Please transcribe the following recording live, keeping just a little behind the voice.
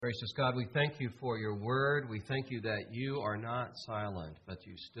Gracious God, we thank you for your word. We thank you that you are not silent, but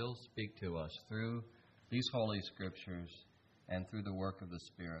you still speak to us through these holy scriptures and through the work of the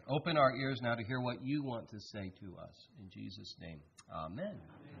Spirit. Open our ears now to hear what you want to say to us. In Jesus' name, amen.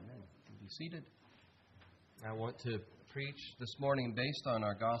 Amen. Be seated. I want to preach this morning based on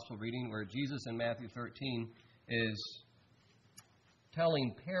our gospel reading where Jesus in Matthew 13 is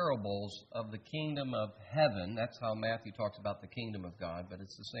telling parables of the kingdom of heaven. That's how Matthew talks about the kingdom of God, but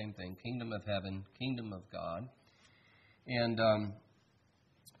it's the same thing. Kingdom of heaven, kingdom of God. And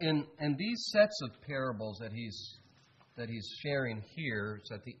in these sets of parables that he's sharing here,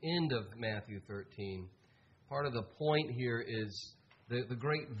 it's at the end of Matthew 13, part of the point here is the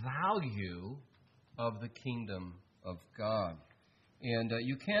great value of the kingdom of God. And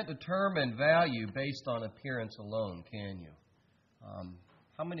you can't determine value based on appearance alone, can you?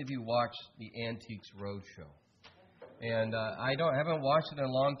 How many of you watch the Antiques Roadshow? And I haven't watched it in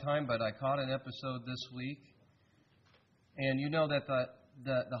a long time, but I caught an episode this week. And you know that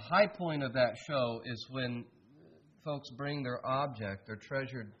the high point of that show is when folks bring their object, their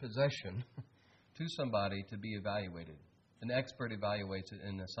treasured possession, to somebody to be evaluated. An expert evaluates it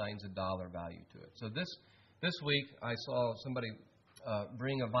and assigns a dollar value to it. So this week I saw somebody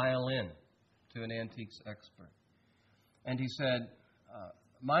bring a violin to an antiques expert. And he said,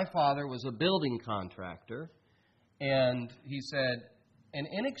 my father was a building contractor, and he said, and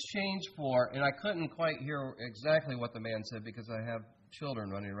in exchange for, and I couldn't quite hear exactly what the man said because I have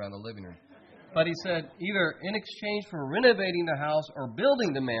children running around the living room, but he said, either in exchange for renovating the house or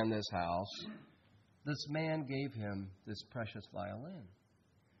building the man this house, this man gave him this precious violin.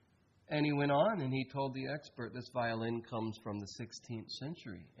 And he went on and he told the expert this violin comes from the 16th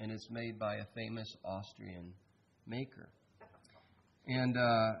century, and it's made by a famous Austrian maker. And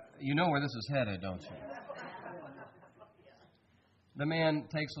you know where this is headed, don't you? The man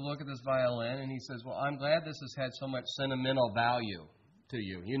takes a look at this violin and he says, well, I'm glad this has had so much sentimental value to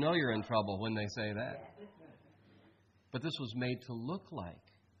you. You know you're in trouble when they say that. But this was made to look like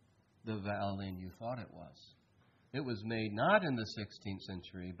the violin you thought it was. It was made not in the 16th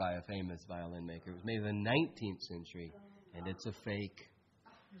century by a famous violin maker. It was made in the 19th century, and it's a fake.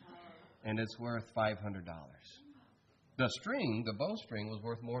 And it's worth $500. The bowstring, was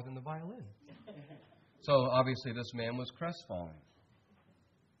worth more than the violin. So obviously this man was crestfallen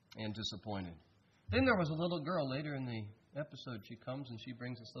and disappointed. Then there was a little girl later in the episode. She comes and she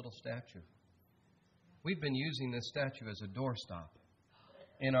brings this little statue. We've been using this statue as a doorstop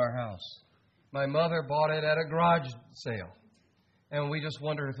in our house. My mother bought it at a garage sale, and we just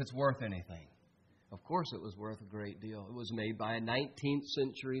wondered if it's worth anything. Of course it was worth a great deal. It was made by a 19th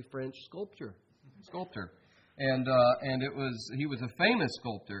century French sculptor. And he was a famous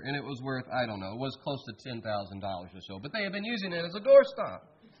sculptor, and it was worth, I don't know, it was close to $10,000 or so. But they have been using it as a doorstop.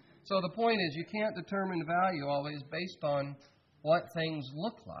 So the point is, you can't determine value always based on what things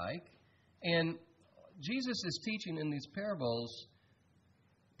look like. And Jesus is teaching in these parables,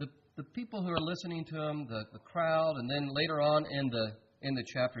 the people who are listening to him, the crowd, and then later on in the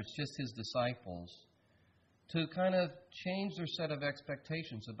chapter, it's just his disciples, to kind of change their set of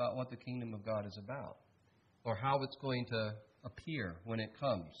expectations about what the kingdom of God is about, or how it's going to appear when it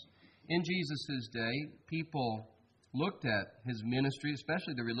comes. In Jesus' day, people looked at his ministry,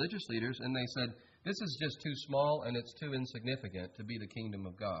 especially the religious leaders, and they said, this is just too small and it's too insignificant to be the kingdom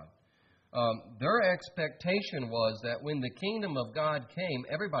of God. Their expectation was that when the kingdom of God came,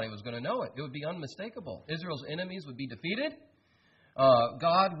 everybody was going to know it. It would be unmistakable. Israel's enemies would be defeated.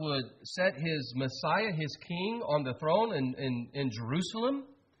 God would set his Messiah, his king, on the throne in Jerusalem.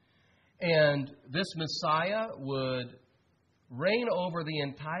 And this Messiah would reign over the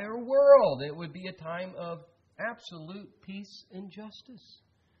entire world. It would be a time of absolute peace and justice.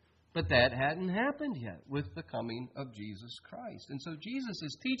 But that hadn't happened yet with the coming of Jesus Christ. And so Jesus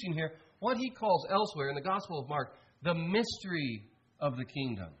is teaching here what he calls elsewhere in the Gospel of Mark, the mystery of the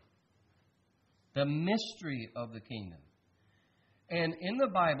kingdom. The mystery of the kingdom. And in the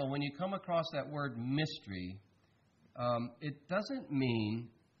Bible, when you come across that word mystery, it doesn't mean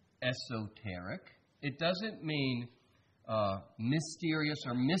esoteric. It doesn't mean mysterious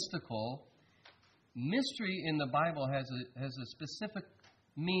or mystical. Mystery in the Bible has a specific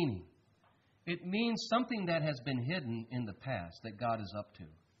meaning. It means something that has been hidden in the past that God is up to.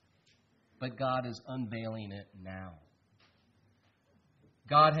 But God is unveiling it now.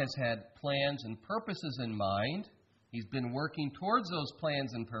 God has had plans and purposes in mind. He's been working towards those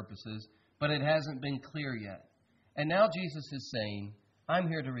plans and purposes, but it hasn't been clear yet. And now Jesus is saying, I'm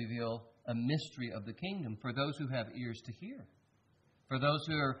here to reveal a mystery of the kingdom for those who have ears to hear. For those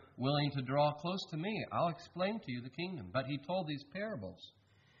who are willing to draw close to me, I'll explain to you the kingdom. But he told these parables.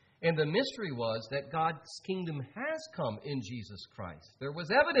 And the mystery was that God's kingdom has come in Jesus Christ. There was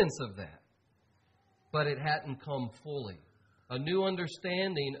evidence of that, but it hadn't come fully. A new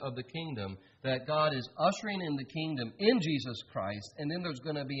understanding of the kingdom, that God is ushering in the kingdom in Jesus Christ, and then there's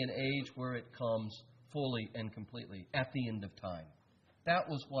going to be an age where it comes fully and completely at the end of time. That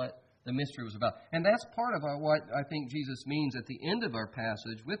was what the mystery was about. And that's part of what I think Jesus means at the end of our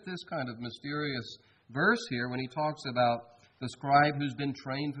passage with this kind of mysterious verse here when he talks about the scribe who's been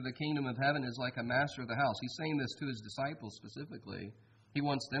trained for the kingdom of heaven is like a master of the house. He's saying this to his disciples specifically. He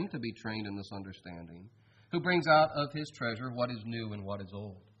wants them to be trained in this understanding. Who brings out of his treasure what is new and what is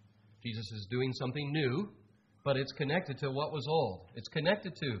old. Jesus is doing something new, but it's connected to what was old. It's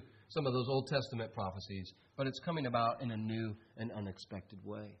connected to some of those Old Testament prophecies, but it's coming about in a new and unexpected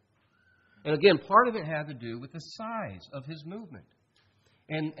way. And again, part of it had to do with the size of his movement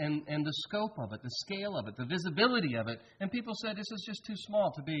and the scope of it, the scale of it, the visibility of it. And people said this is just too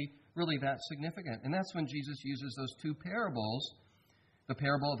small to be really that significant. And that's when Jesus uses those two parables, the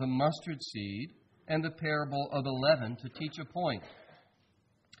parable of the mustard seed and the parable of the leaven, to teach a point.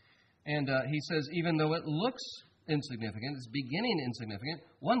 And he says, even though it looks insignificant, it's beginning insignificant,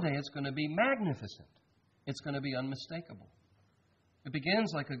 one day it's going to be magnificent. It's going to be unmistakable. It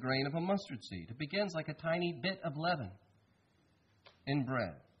begins like a grain of a mustard seed. It begins like a tiny bit of leaven in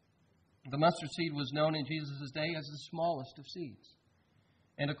bread. The mustard seed was known in Jesus' day as the smallest of seeds.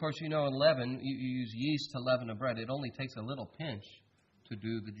 And of course, you know, in leaven, you use yeast to leaven a bread. It only takes a little pinch to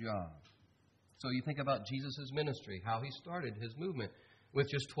do the job. So you think about Jesus' ministry, how he started his movement with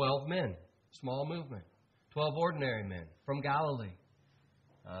just 12 men, small movement, 12 ordinary men from Galilee.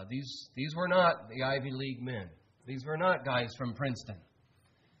 These were not the Ivy League men. These were not guys from Princeton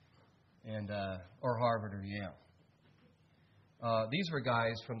or Harvard or Yale. These were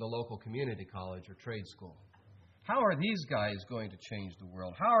guys from the local community college or trade school. How are these guys going to change the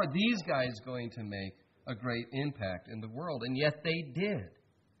world? How are these guys going to make a great impact in the world? And yet they did.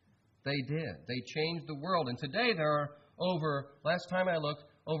 They did. They changed the world. And today there are last time I looked,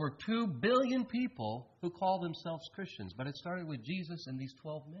 over 2 billion people who call themselves Christians. But it started with Jesus and these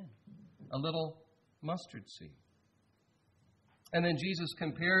 12 men. A little mustard seed. And then Jesus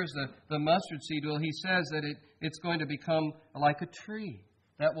compares the mustard seed. Well, he says that it's going to become like a tree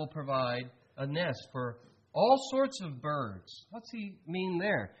that will provide a nest for all sorts of birds. What's he mean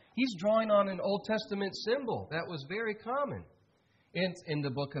there? He's drawing on an Old Testament symbol that was very common. It's in the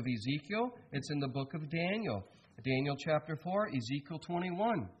book of Ezekiel. It's in the book of Daniel. Daniel chapter 4, Ezekiel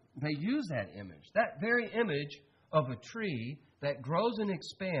 21. They use that image. That very image of a tree that grows and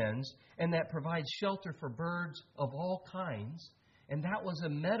expands and that provides shelter for birds of all kinds. And that was a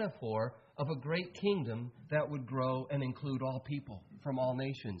metaphor of a great kingdom that would grow and include all people from all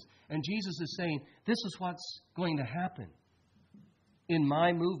nations. And Jesus is saying, this is what's going to happen in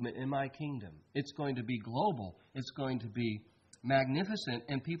my movement, in my kingdom. It's going to be global. It's going to be magnificent,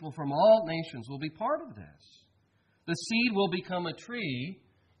 and people from all nations will be part of this. The seed will become a tree.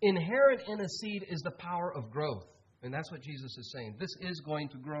 Inherent in a seed is the power of growth. And that's what Jesus is saying. This is going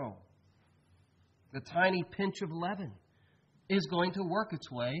to grow. The tiny pinch of leaven is going to work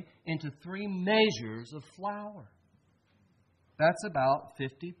its way into 3 measures of flour. That's about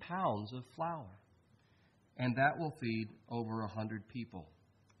 50 pounds of flour. And that will feed over 100 people.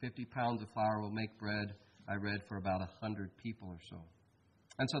 50 pounds of flour will make bread, I read, for about 100 people or so.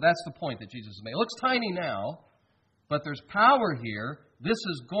 And so that's the point that Jesus made. It looks tiny now, but there's power here. This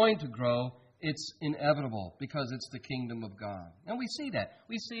is going to grow. It's inevitable because it's the kingdom of God. And we see that.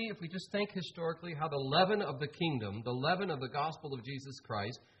 We see, if we just think historically, how the leaven of the kingdom, the leaven of the gospel of Jesus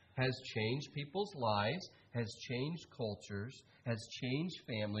Christ, has changed people's lives, has changed cultures, has changed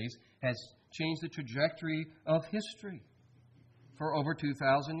families, has changed the trajectory of history for over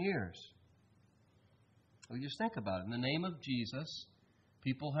 2,000 years. Well, just think about it. In the name of Jesus,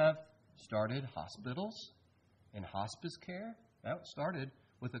 people have started hospitals and hospice care. That started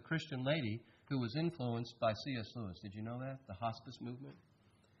with a Christian lady who was influenced by C.S. Lewis. Did you know that? The hospice movement.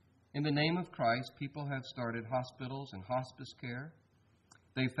 In the name of Christ, people have started hospitals and hospice care.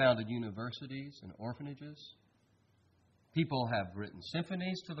 They founded universities and orphanages. People have written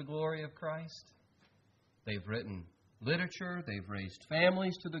symphonies to the glory of Christ. They've written literature. They've raised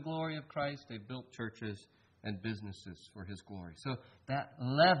families to the glory of Christ. They've built churches and businesses for His glory. So that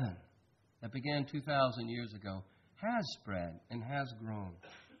leaven that began 2,000 years ago has spread and has grown.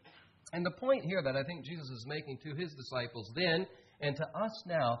 And the point here that I think Jesus is making to His disciples then and to us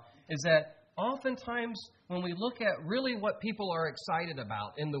now is that oftentimes when we look at really what people are excited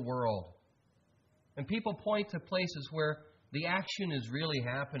about in the world, and people point to places where the action is really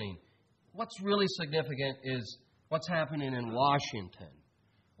happening, what's really significant is what's happening in Washington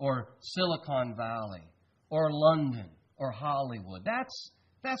or Silicon Valley or London or Hollywood.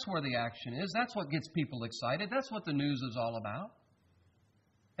 That's where the action is. That's what gets people excited. That's what the news is all about.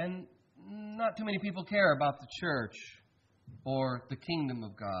 And not too many people care about the church or the kingdom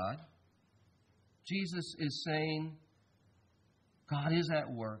of God. Jesus is saying God is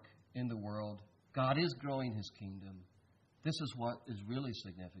at work in the world. God is growing His kingdom. This is what is really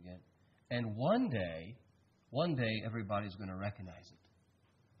significant. And one day, everybody's going to recognize it.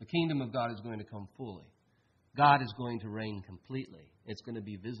 The kingdom of God is going to come fully. God is going to reign completely. It's going to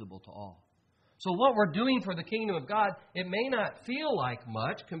be visible to all. So what we're doing for the kingdom of God, it may not feel like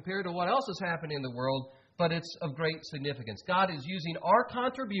much compared to what else is happening in the world, but it's of great significance. God is using our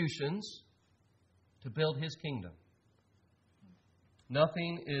contributions to build His kingdom.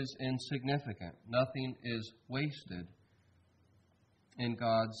 Nothing is insignificant. Nothing is wasted in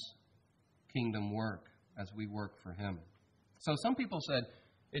God's kingdom work as we work for Him. So some people said,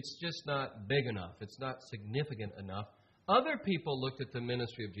 it's just not big enough. It's not significant enough. Other people looked at the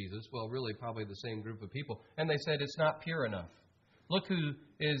ministry of Jesus, well, really probably the same group of people, and they said it's not pure enough. Look who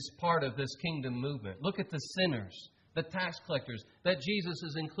is part of this kingdom movement. Look at the sinners, the tax collectors that Jesus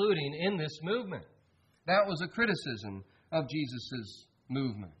is including in this movement. That was a criticism of Jesus'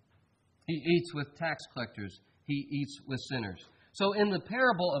 movement. He eats with tax collectors. He eats with sinners. So in the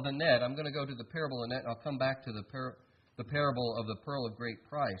parable of the net, I'm going to go to the parable of the net, and I'll come back to the parable of the pearl of great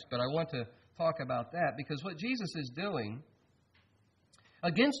price. But I want to talk about that because what Jesus is doing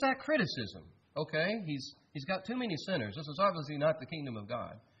against that criticism, okay, he's got too many sinners. This is obviously not the kingdom of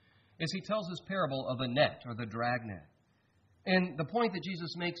God. Is he tells this parable of the net or the dragnet. And the point that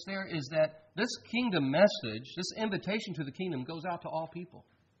Jesus makes there is that this kingdom message, this invitation to the kingdom goes out to all people.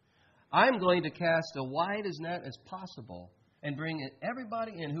 I'm going to cast a wide as net as possible and bring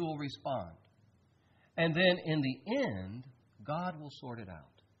everybody in who will respond. And then in the end, God will sort it out.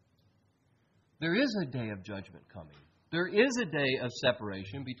 There is a day of judgment coming. There is a day of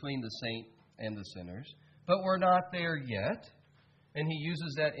separation between the saint and the sinners, but we're not there yet. And he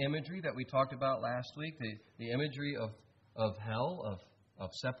uses that imagery that we talked about last week, the imagery of hell, of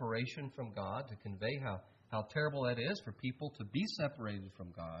separation from God, to convey how terrible that is for people to be separated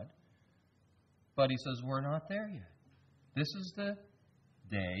from God. But he says, we're not there yet. This is the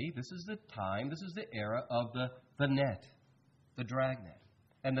day, this is the time, this is the era of the net, the dragnet.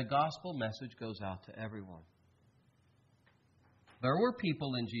 And the gospel message goes out to everyone. There were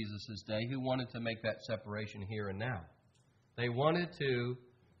people in Jesus' day who wanted to make that separation here and now. They wanted to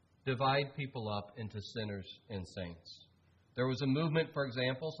divide people up into sinners and saints. There was a movement, for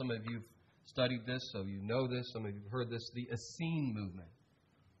example, some of you have studied this, so you know this, some of you have heard this, the Essene movement.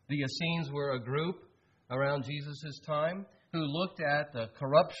 The Essenes were a group around Jesus' time who looked at the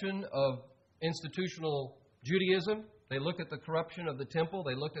corruption of institutional Judaism. They looked at the corruption of the temple.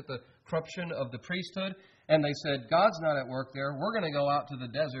 They looked at the corruption of the priesthood. And they said, God's not at work there. We're going to go out to the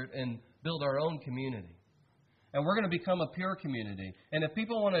desert and build our own community. And we're going to become a pure community. And if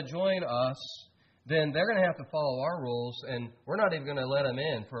people want to join us, then they're going to have to follow our rules. And we're not even going to let them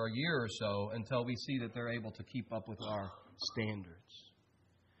in for a year or so until we see that they're able to keep up with our standards.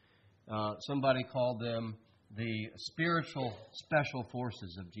 Somebody called them the spiritual special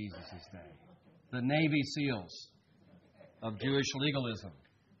forces of Jesus' day. The Navy SEALs of Jewish legalism.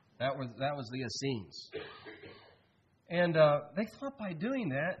 That was the Essenes. And they thought by doing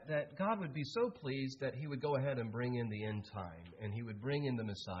that God would be so pleased that He would go ahead and bring in the end time. And He would bring in the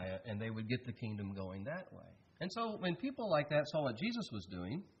Messiah, and they would get the kingdom going that way. And so when people like that saw what Jesus was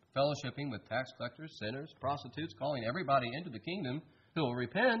doing, fellowshipping with tax collectors, sinners, prostitutes, calling everybody into the kingdom who will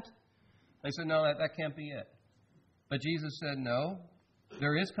repent, they said, no, that can't be it. But Jesus said, no,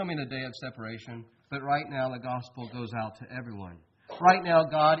 there is coming a day of separation, but right now the gospel goes out to everyone. Right now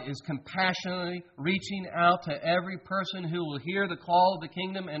God is compassionately reaching out to every person who will hear the call of the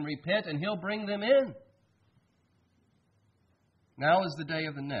kingdom and repent, and He'll bring them in. Now is the day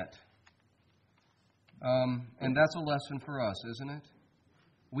of the net. And that's a lesson for us, isn't it?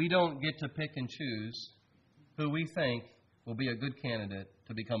 We don't get to pick and choose who we think will be a good candidate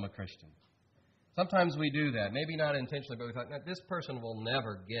to become a Christian. Sometimes we do that. Maybe not intentionally, but we thought, this person will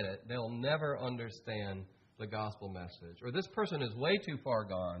never get it. They'll never understand the gospel message. Or this person is way too far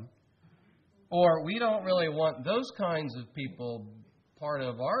gone. Or we don't really want those kinds of people part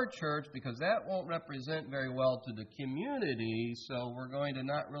of our church because that won't represent very well to the community, so we're going to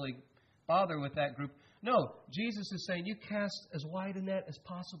not really bother with that group. No, Jesus is saying you cast as wide a net as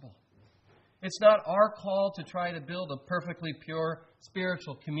possible. It's not our call to try to build a perfectly pure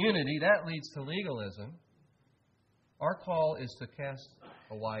spiritual community. That leads to legalism. Our call is to cast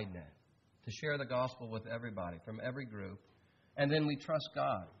a wide net, to share the gospel with everybody from every group, And then we trust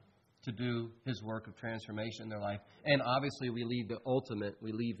God to do His work of transformation in their life. And obviously we leave the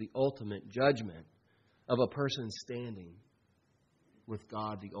ultimate judgment of a person standing with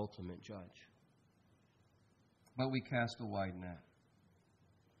God, the ultimate judge. But we cast a wide net.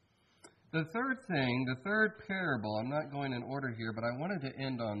 The third parable, I'm not going in order here, but I wanted to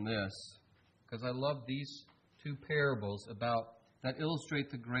end on this because I love these two parables that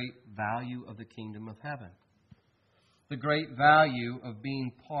illustrate the great value of the kingdom of heaven. The great value of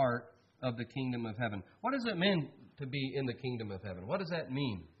being part of the kingdom of heaven. What does it mean to be in the kingdom of heaven? What does that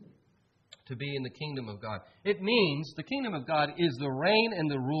mean, to be in the kingdom of God? It means the kingdom of God is the reign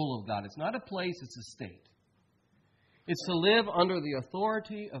and the rule of God. It's not a place, it's a state. It's to live under the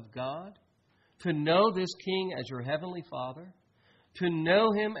authority of God, to know this King as your heavenly Father, to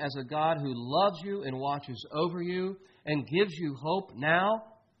know Him as a God who loves you and watches over you and gives you hope now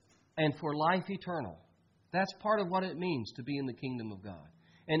and for life eternal. That's part of what it means to be in the kingdom of God.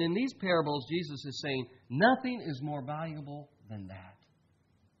 And in these parables, Jesus is saying nothing is more valuable than that,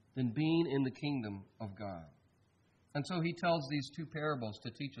 than being in the kingdom of God. And so He tells these two parables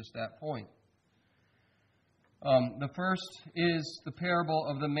to teach us that point. The first is the parable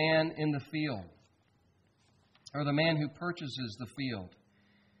of the man in the field, or the man who purchases the field.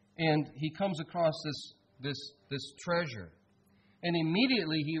 And he comes across this treasure. And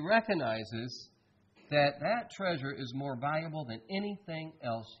immediately he recognizes that treasure is more valuable than anything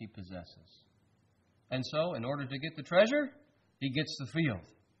else he possesses. And so, in order to get the treasure, he gets the field.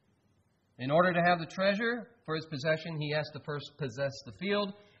 In order to have the treasure for his possession, he has to first possess the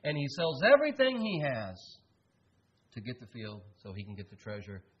field, and he sells everything he has to get the field so he can get the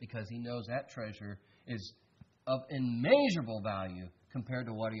treasure, because he knows that treasure is of immeasurable value compared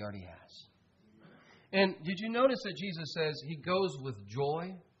to what he already has. And did you notice that Jesus says he goes with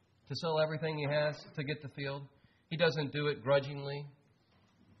joy to sell everything he has to get the field? He doesn't do it grudgingly.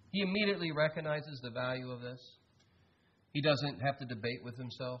 He immediately recognizes the value of this. He doesn't have to debate with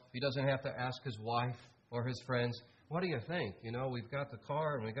himself. He doesn't have to ask his wife or his friends, what do you think? You know, we've got the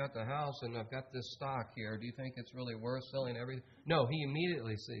car and we've got the house and I've got this stock here. Do you think it's really worth selling everything? No, he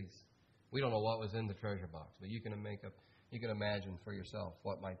immediately sees. We don't know what was in the treasure box, but you can imagine for yourself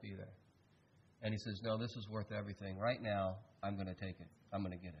what might be there. And he says, no, this is worth everything. Right now, I'm going to take it. I'm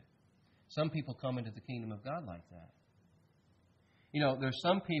going to get it. Some people come into the kingdom of God like that. You know, there's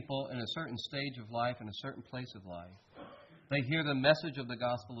some people in a certain stage of life, in a certain place of life, they hear the message of the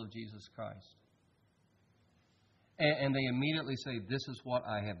gospel of Jesus Christ. And they immediately say, this is what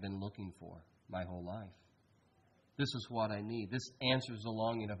I have been looking for my whole life. This is what I need. This answers the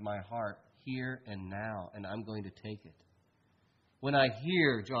longing of my heart here and now, and I'm going to take it. When I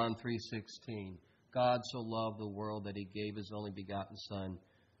hear John 3:16, God so loved the world that He gave His only begotten Son,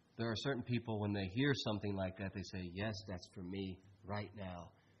 there are certain people, when they hear something like that, they say, yes, that's for me right now.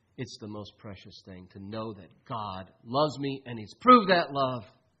 It's the most precious thing to know that God loves me, and He's proved that love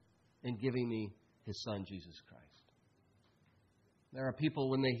in giving me His Son, Jesus Christ. There are people,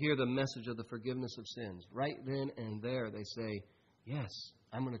 when they hear the message of the forgiveness of sins, right then and there, they say, yes,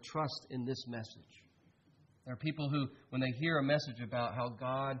 I'm going to trust in this message. There are people who, when they hear a message about how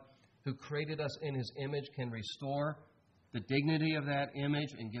God, who created us in His image, can restore the dignity of that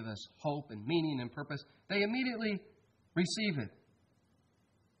image and give us hope and meaning and purpose, they immediately receive it.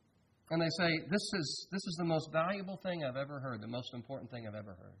 And they say, this is the most valuable thing I've ever heard, the most important thing I've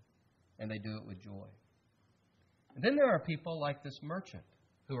ever heard. And they do it with joy. And then there are people like this merchant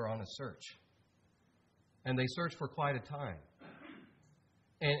who are on a search. And they search for quite a time.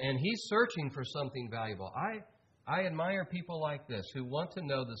 And he's searching for something valuable. I admire people like this who want to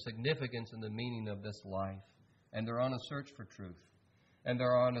know the significance and the meaning of this life. And they're on a search for truth. And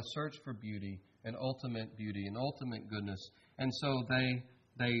they're on a search for beauty and ultimate goodness. And so they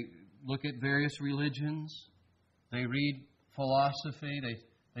look at various religions. They read philosophy.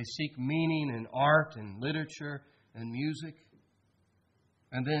 They seek meaning in art and literature and music.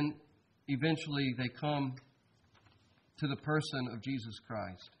 And then eventually they come to the person of Jesus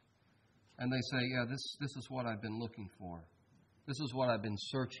Christ. And they say, yeah, this is what I've been looking for. This is what I've been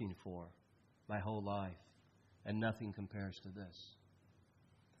searching for my whole life. And nothing compares to this.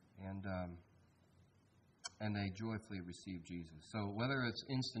 And they joyfully receive Jesus. So whether it's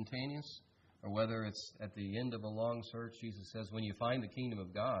instantaneous or whether it's at the end of a long search, Jesus says, when you find the kingdom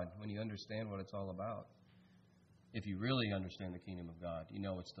of God, when you understand what it's all about, if you really understand the kingdom of God, you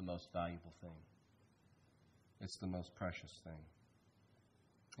know it's the most valuable thing. It's the most precious thing.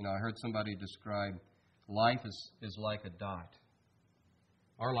 You know, I heard somebody describe life is like a dot.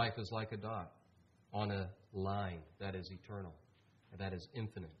 Our life is like a dot on a line that is eternal, that is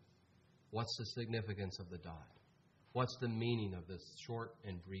infinite. What's the significance of the dot? What's the meaning of this short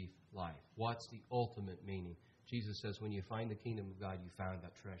and brief life? What's the ultimate meaning? Jesus says, when you find the kingdom of God, you found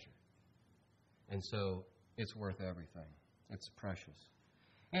that treasure. And so it's worth everything. It's precious.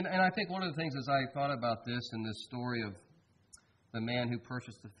 And I think one of the things as I thought about this and this story of the man who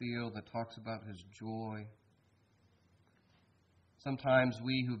purchased the field that talks about his joy. Sometimes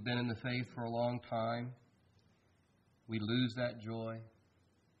we who've been in the faith for a long time, we lose that joy.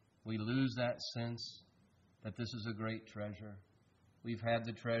 We lose that sense that this is a great treasure. We've had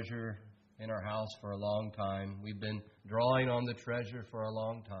the treasure in our house for a long time. We've been drawing on the treasure for a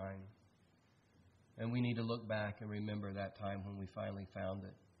long time. And we need to look back and remember that time when we finally found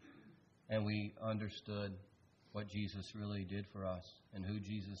it. And we understood what Jesus really did for us and who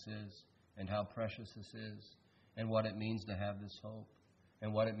Jesus is and how precious this is and what it means to have this hope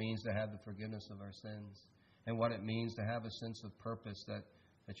and what it means to have the forgiveness of our sins and what it means to have a sense of purpose that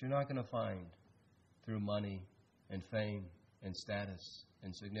you're not going to find through money and fame and status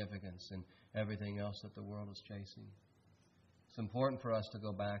and significance and everything else that the world is chasing. It's important for us to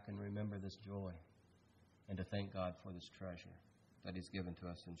go back and remember this joy and to thank God for this treasure that He's given to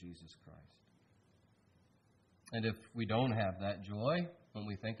us in Jesus Christ. And if we don't have that joy when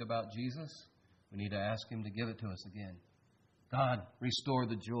we think about Jesus, we need to ask Him to give it to us again. God, restore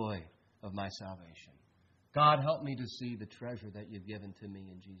the joy of my salvation. God, help me to see the treasure that You've given to me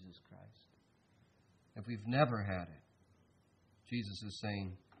in Jesus Christ. If we've never had it, Jesus is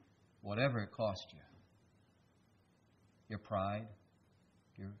saying, whatever it cost you, your pride,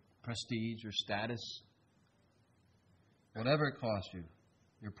 your prestige, your status, whatever it cost you,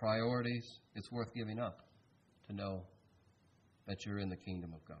 your priorities, it's worth giving up to know that you're in the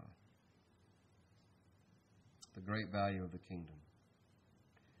kingdom of God. The great value of the kingdom.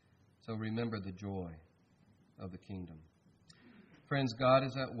 So remember the joy of the kingdom. Friends, God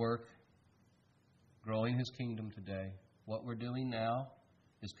is at work growing His kingdom today. What we're doing now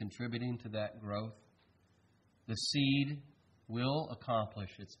is contributing to that growth. The seed will accomplish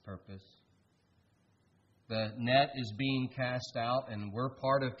its purpose. The net is being cast out, and we're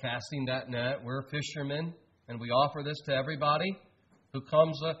part of casting that net. We're fishermen, and we offer this to everybody who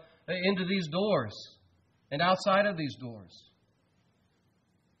comes into these doors and outside of these doors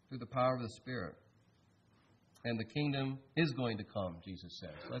through the power of the Spirit. And the kingdom is going to come, Jesus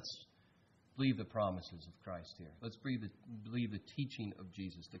says. Let's believe the promises of Christ here. Let's believe the teaching of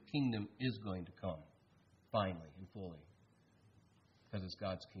Jesus. The kingdom is going to come, finally and fully, because it's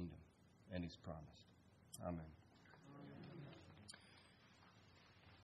God's kingdom and He's promised. Amen.